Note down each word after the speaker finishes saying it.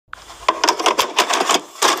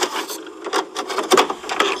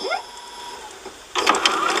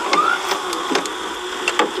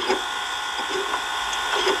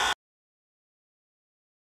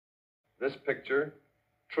picture,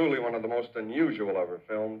 truly one of the most unusual ever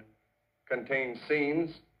filmed, contains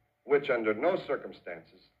scenes which, under no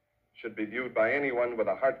circumstances, should be viewed by anyone with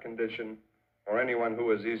a heart condition or anyone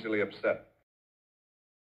who is easily upset.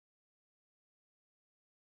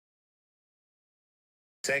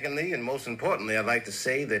 Secondly, and most importantly, I'd like to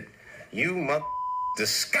say that you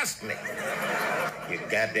disgust me. You're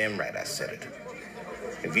goddamn right, I said it.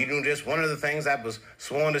 If you do just one of the things I was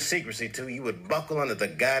sworn to secrecy to, you would buckle under the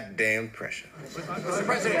goddamn pressure. Mr.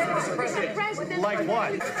 President. Like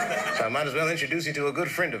what? So I might as well introduce you to a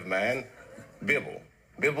good friend of mine, Bibble.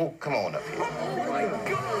 Bibble, come on up here. Oh, my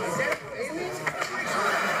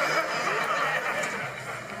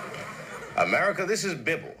God. America, this is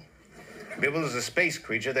Bibble. Bibble is a space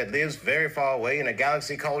creature that lives very far away in a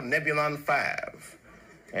galaxy called Nebulon 5.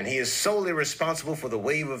 And he is solely responsible for the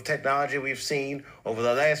wave of technology we've seen over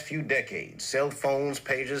the last few decades. Cell phones,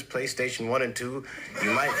 pagers, PlayStation 1 and 2.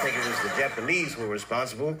 You might think it was the Japanese who were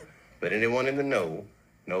responsible, but anyone in the know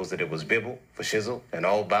knows that it was Bibble for shizzle and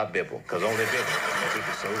all by Bibble, because only Bibble can keep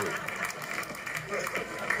it so rude.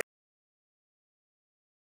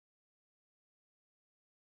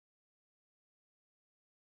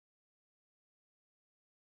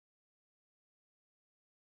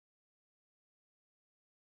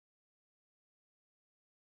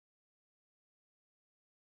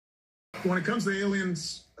 When it comes to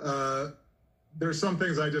aliens, there's some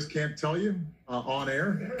things I just can't tell you on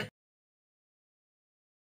air.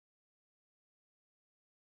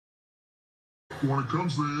 When it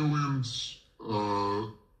comes to aliens,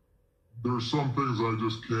 there's some things I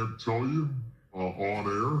just can't tell you on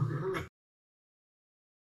air.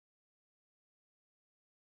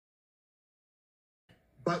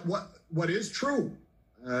 But what is true,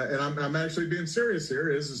 and I'm actually being serious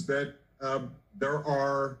here, is that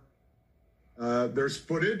there's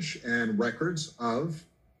footage and records of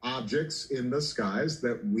objects in the skies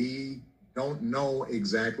that we don't know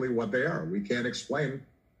exactly what they are. We can't explain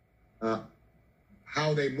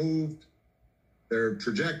how they moved, their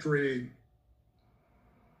trajectory.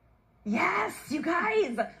 Yes, you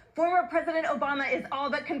guys! Former President Obama is all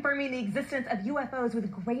but confirming the existence of UFOs with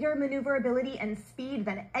greater maneuverability and speed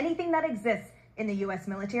than anything that exists in the U.S.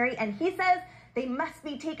 military, and he says they must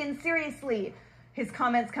be taken seriously. His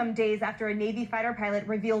comments come days after a Navy fighter pilot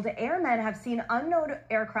revealed airmen have seen unknown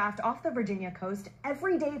aircraft off the Virginia coast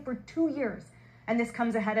every day for 2 years. And this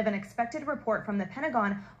comes ahead of an expected report from the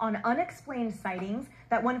Pentagon on unexplained sightings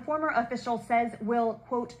that one former official says will,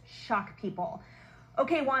 quote, shock people.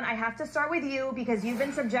 Okay, Juan, I have to start with you because you've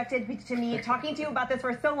been subjected to me talking to you about this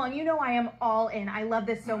for so long. You know I am all in. I love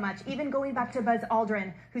this so much. Even going back to Buzz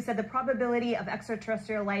Aldrin, who said the probability of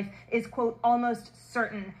extraterrestrial life is, quote, almost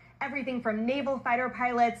certain. Everything from naval fighter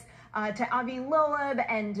pilots to Avi Loeb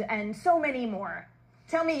and so many more.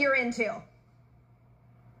 Tell me you're in too.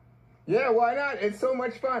 Yeah, why not? It's so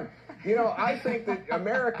much fun. You know, I think that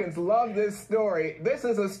Americans love this story. This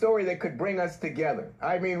is a story that could bring us together.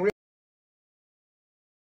 I mean, really.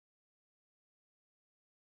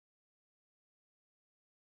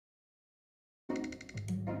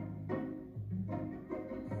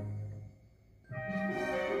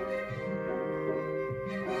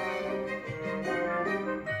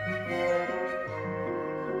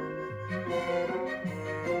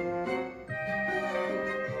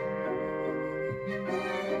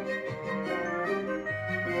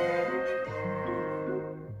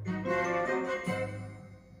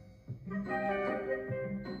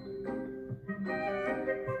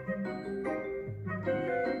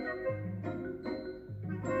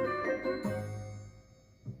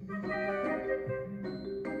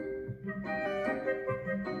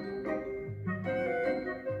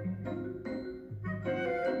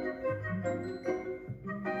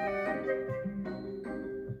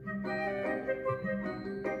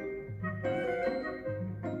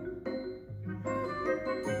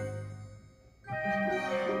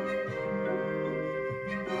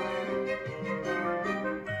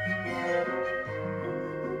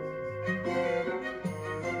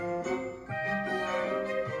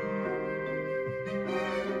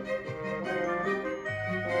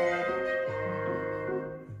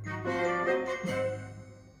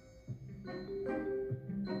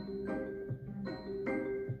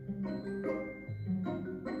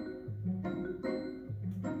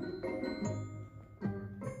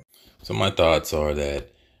 So my thoughts are that,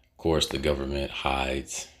 of course, the government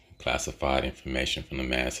hides classified information from the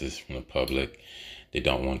masses, from the public. They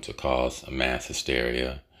don't want to cause a mass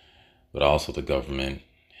hysteria. But also the government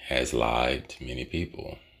has lied to many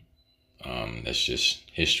people. That's just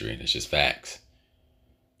history. That's just facts.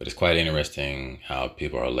 But it's quite interesting how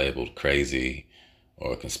people are labeled crazy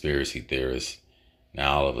or a conspiracy theorist.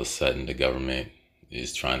 Now all of a sudden the government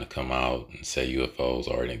is trying to come out and say UFOs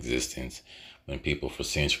are in existence when people for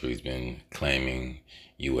centuries been claiming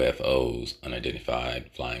UFOs, unidentified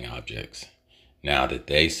flying objects. Now that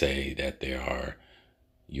they say that there are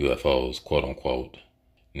UFOs, quote unquote,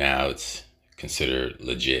 now it's considered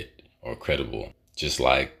legit or credible. Just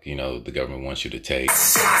like, you know, the government wants you to take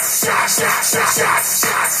everybody.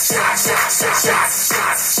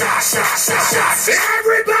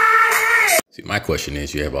 See, my question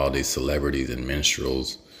is, you have all these celebrities and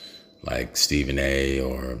minstrels like Stephen A.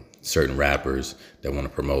 or certain rappers that want to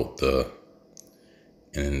promote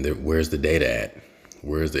where's the data at?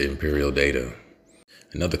 Where's the imperial data?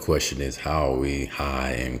 Another question is, how are we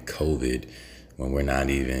high in COVID when we're not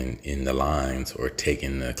even in the lines or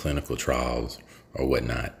taking the clinical trials or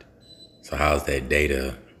whatnot? So how's that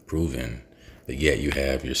data proven? But yet you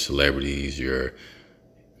have your celebrities, your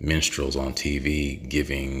minstrels on TV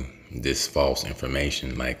giving this false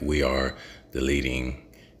information like we are the leading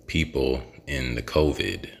people in the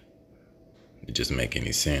COVID. It doesn't make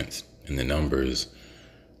any sense. And the numbers,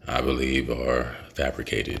 I believe, are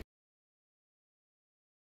fabricated.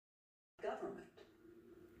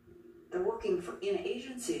 They're working in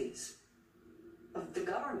agencies of the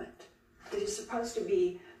government that is supposed to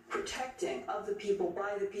be protecting of the people,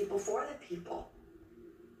 by the people, for the people.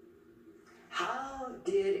 How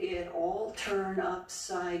did it all turn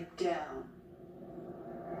upside down?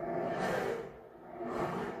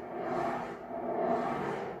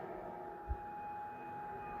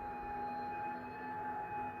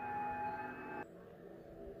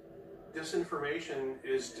 Disinformation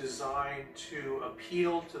is designed to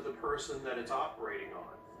appeal to the person that it's operating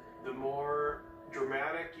on. The more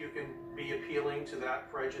dramatic you can be appealing to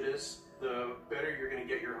that prejudice, the better you're going to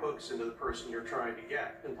get your hooks into the person you're trying to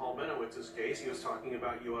get. In Paul Benowitz's case, he was talking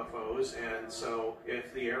about UFOs, and so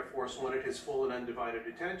if the Air Force wanted his full and undivided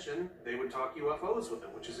attention, they would talk UFOs with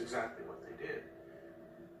him, which is exactly what they did.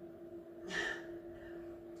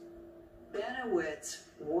 Benowitz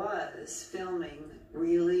was filming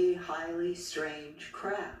really highly strange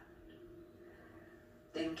craft.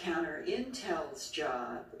 Then Counterintel's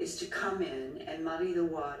job is to come in and muddy the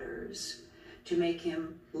waters to make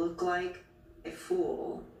him look like a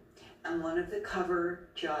fool. And one of the cover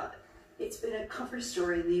jobs, it's been a cover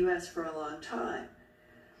story in the US for a long time.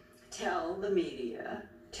 Tell the media,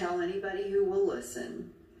 tell anybody who will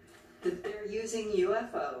listen, that they're using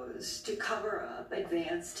UFOs to cover up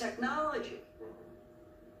advanced technology,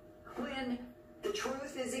 when the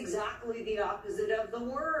truth is exactly the opposite of the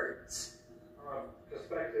words. Our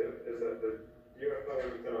perspective is that the UFO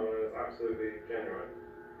phenomenon is absolutely genuine.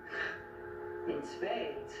 In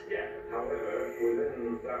spades. Yeah. However,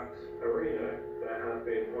 within that arena, there have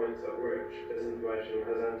been points at which disinformation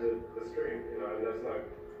has entered the stream, and there's no...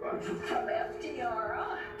 From FDR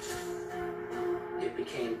on. It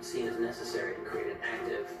became seen as necessary to create an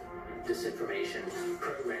active disinformation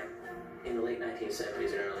program in the late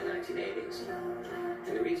 1970s and early 1980s.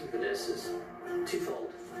 And the reason for this is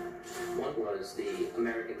twofold. One was the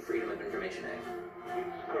American Freedom of Information Act.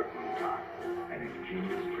 Certain time, an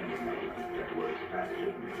ingenious printing method that was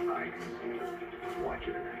absolutely eye-consuming. Watch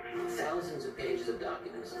it in action. Thousands of pages of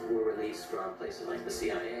documents were released from places like the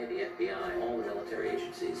CIA, the FBI, all the military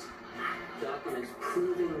agencies. Documents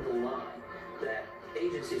proving the lie that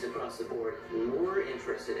agencies across the board were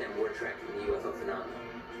interested and were tracking the UFO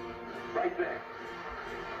phenomenon. Right there.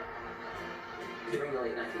 During the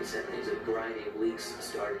late 1970s, a variety of leaks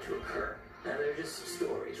started to occur. Now, they're just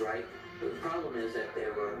stories, right? But the problem is that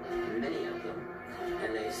there were many of them,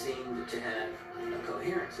 and they seemed to have a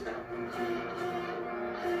coherence about them.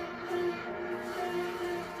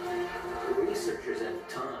 The researchers at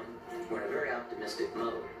the time were in a very optimistic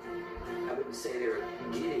mode. I wouldn't say they were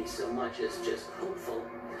giddy so much as just hopeful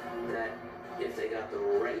that if they got the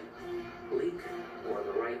right leak or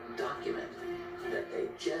the right document, that they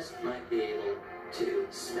just might be able to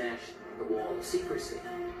smash the wall of secrecy.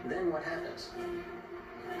 Then what happens?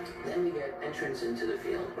 Then we get entrance into the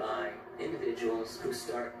field by individuals who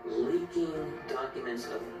start leaking documents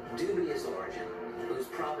of dubious origin, whose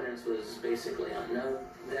provenance was basically unknown,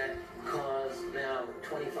 that caused now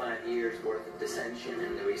 25 years worth of dissension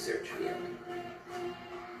in the research field.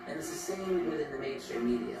 And it's the same within the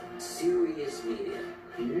mainstream media. Serious media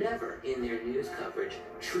never in their news coverage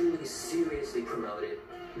truly seriously promoted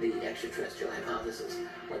the extraterrestrial hypothesis.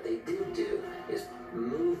 What they did do is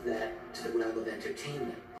move that to the realm of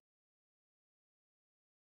entertainment.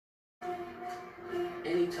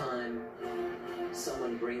 Anytime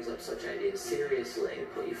someone brings up such ideas seriously,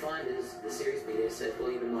 what you find is the serious media says,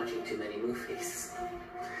 well, you've been watching too many movies.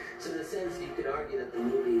 So in a sense, you could argue that the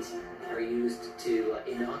movies are used to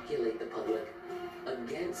inoculate the public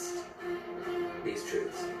against these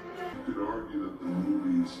truths. You could argue that the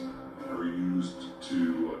movies are used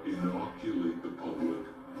to inoculate the public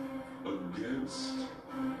against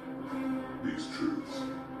these truths.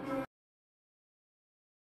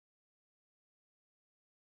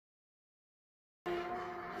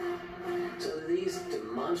 So these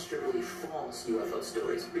demonstrably false UFO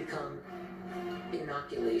stories become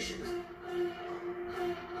inoculations.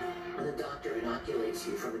 When the doctor inoculates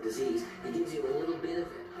you from a disease, he gives you a little bit of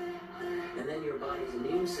it. And then your body's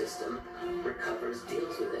immune system recovers,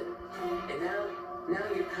 deals with it. And now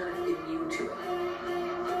you're kind of immune to it.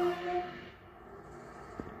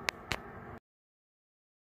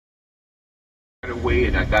 Away,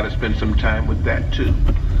 and I got to spend some time with that too.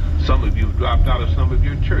 Some of you dropped out of some of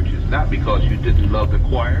your churches, not because you didn't love the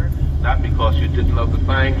choir, not because you didn't love the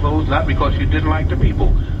fine clothes, not because you didn't like the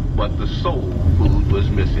people, but the soul food was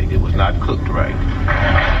missing. It was not cooked right.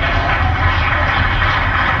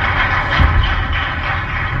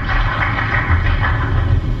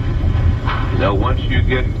 Now, once you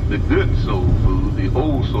get the good soul food, the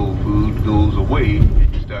old soul food goes away,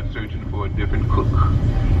 and you start searching for a different cook.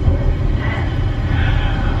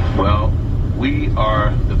 Well, we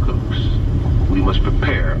are the cooks. We must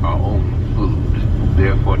prepare our own food.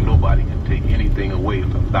 Therefore, nobody can take anything away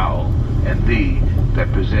from thou and thee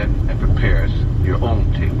that present and prepares your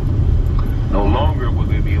own table. No longer will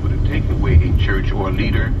they be able to take away a church or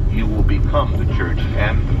leader. You will become the church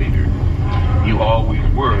and the leader. You always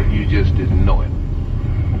were, you just didn't know it.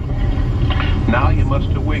 Now you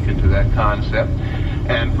must awaken to that concept.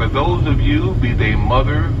 And for those of you, be they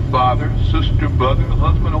mother, father, sister, brother,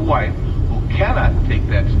 husband, or wife, who cannot take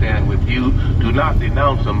that stand with you, do not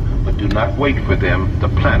denounce them, but do not wait for them. The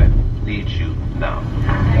planet needs you now.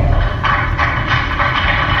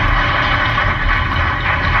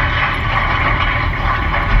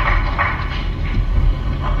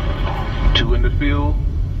 Two in the field,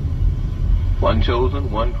 one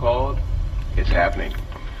chosen, one called. It's happening.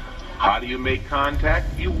 How do you make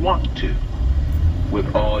contact? You want to,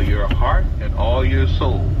 with all your heart and all your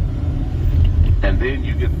soul. And then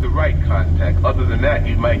you get the right contact. Other than that,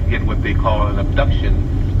 you might get what they call an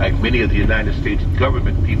abduction. Like many of the United States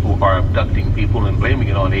government people are abducting people and blaming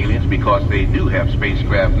it on aliens because they do have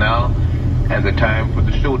spacecraft now, and the time for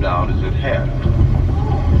the showdown is at hand.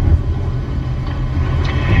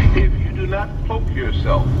 If you do not cloak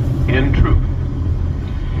yourself in truth,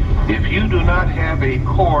 if you do not have a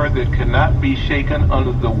core that cannot be shaken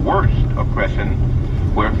under the worst oppression,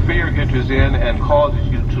 where fear enters in and causes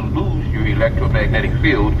you to lose your electromagnetic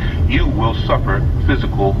field, you will suffer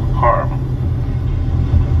physical harm.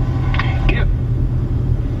 If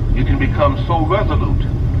you can become so resolute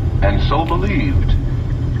and so believe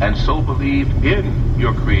in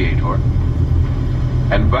your Creator,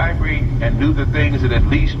 and vibrate and do the things that at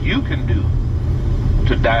least you can do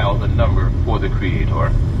to dial the number for the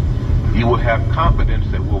Creator, you will have confidence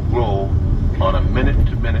that will grow on a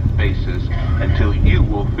minute-to-minute basis until you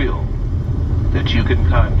will feel that you can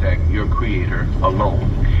contact your Creator alone.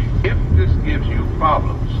 If this gives you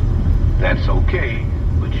problems, that's okay,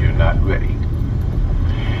 but you're not ready.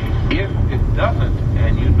 If it doesn't,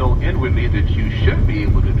 and you know inwardly that you should be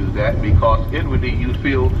able to do that because inwardly you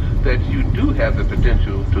feel that you do have the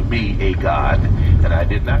potential to be a God, and I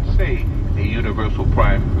did not say a universal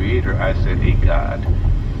prime creator, I said a God,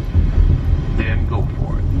 then go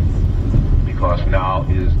for it, because now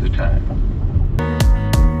is the time.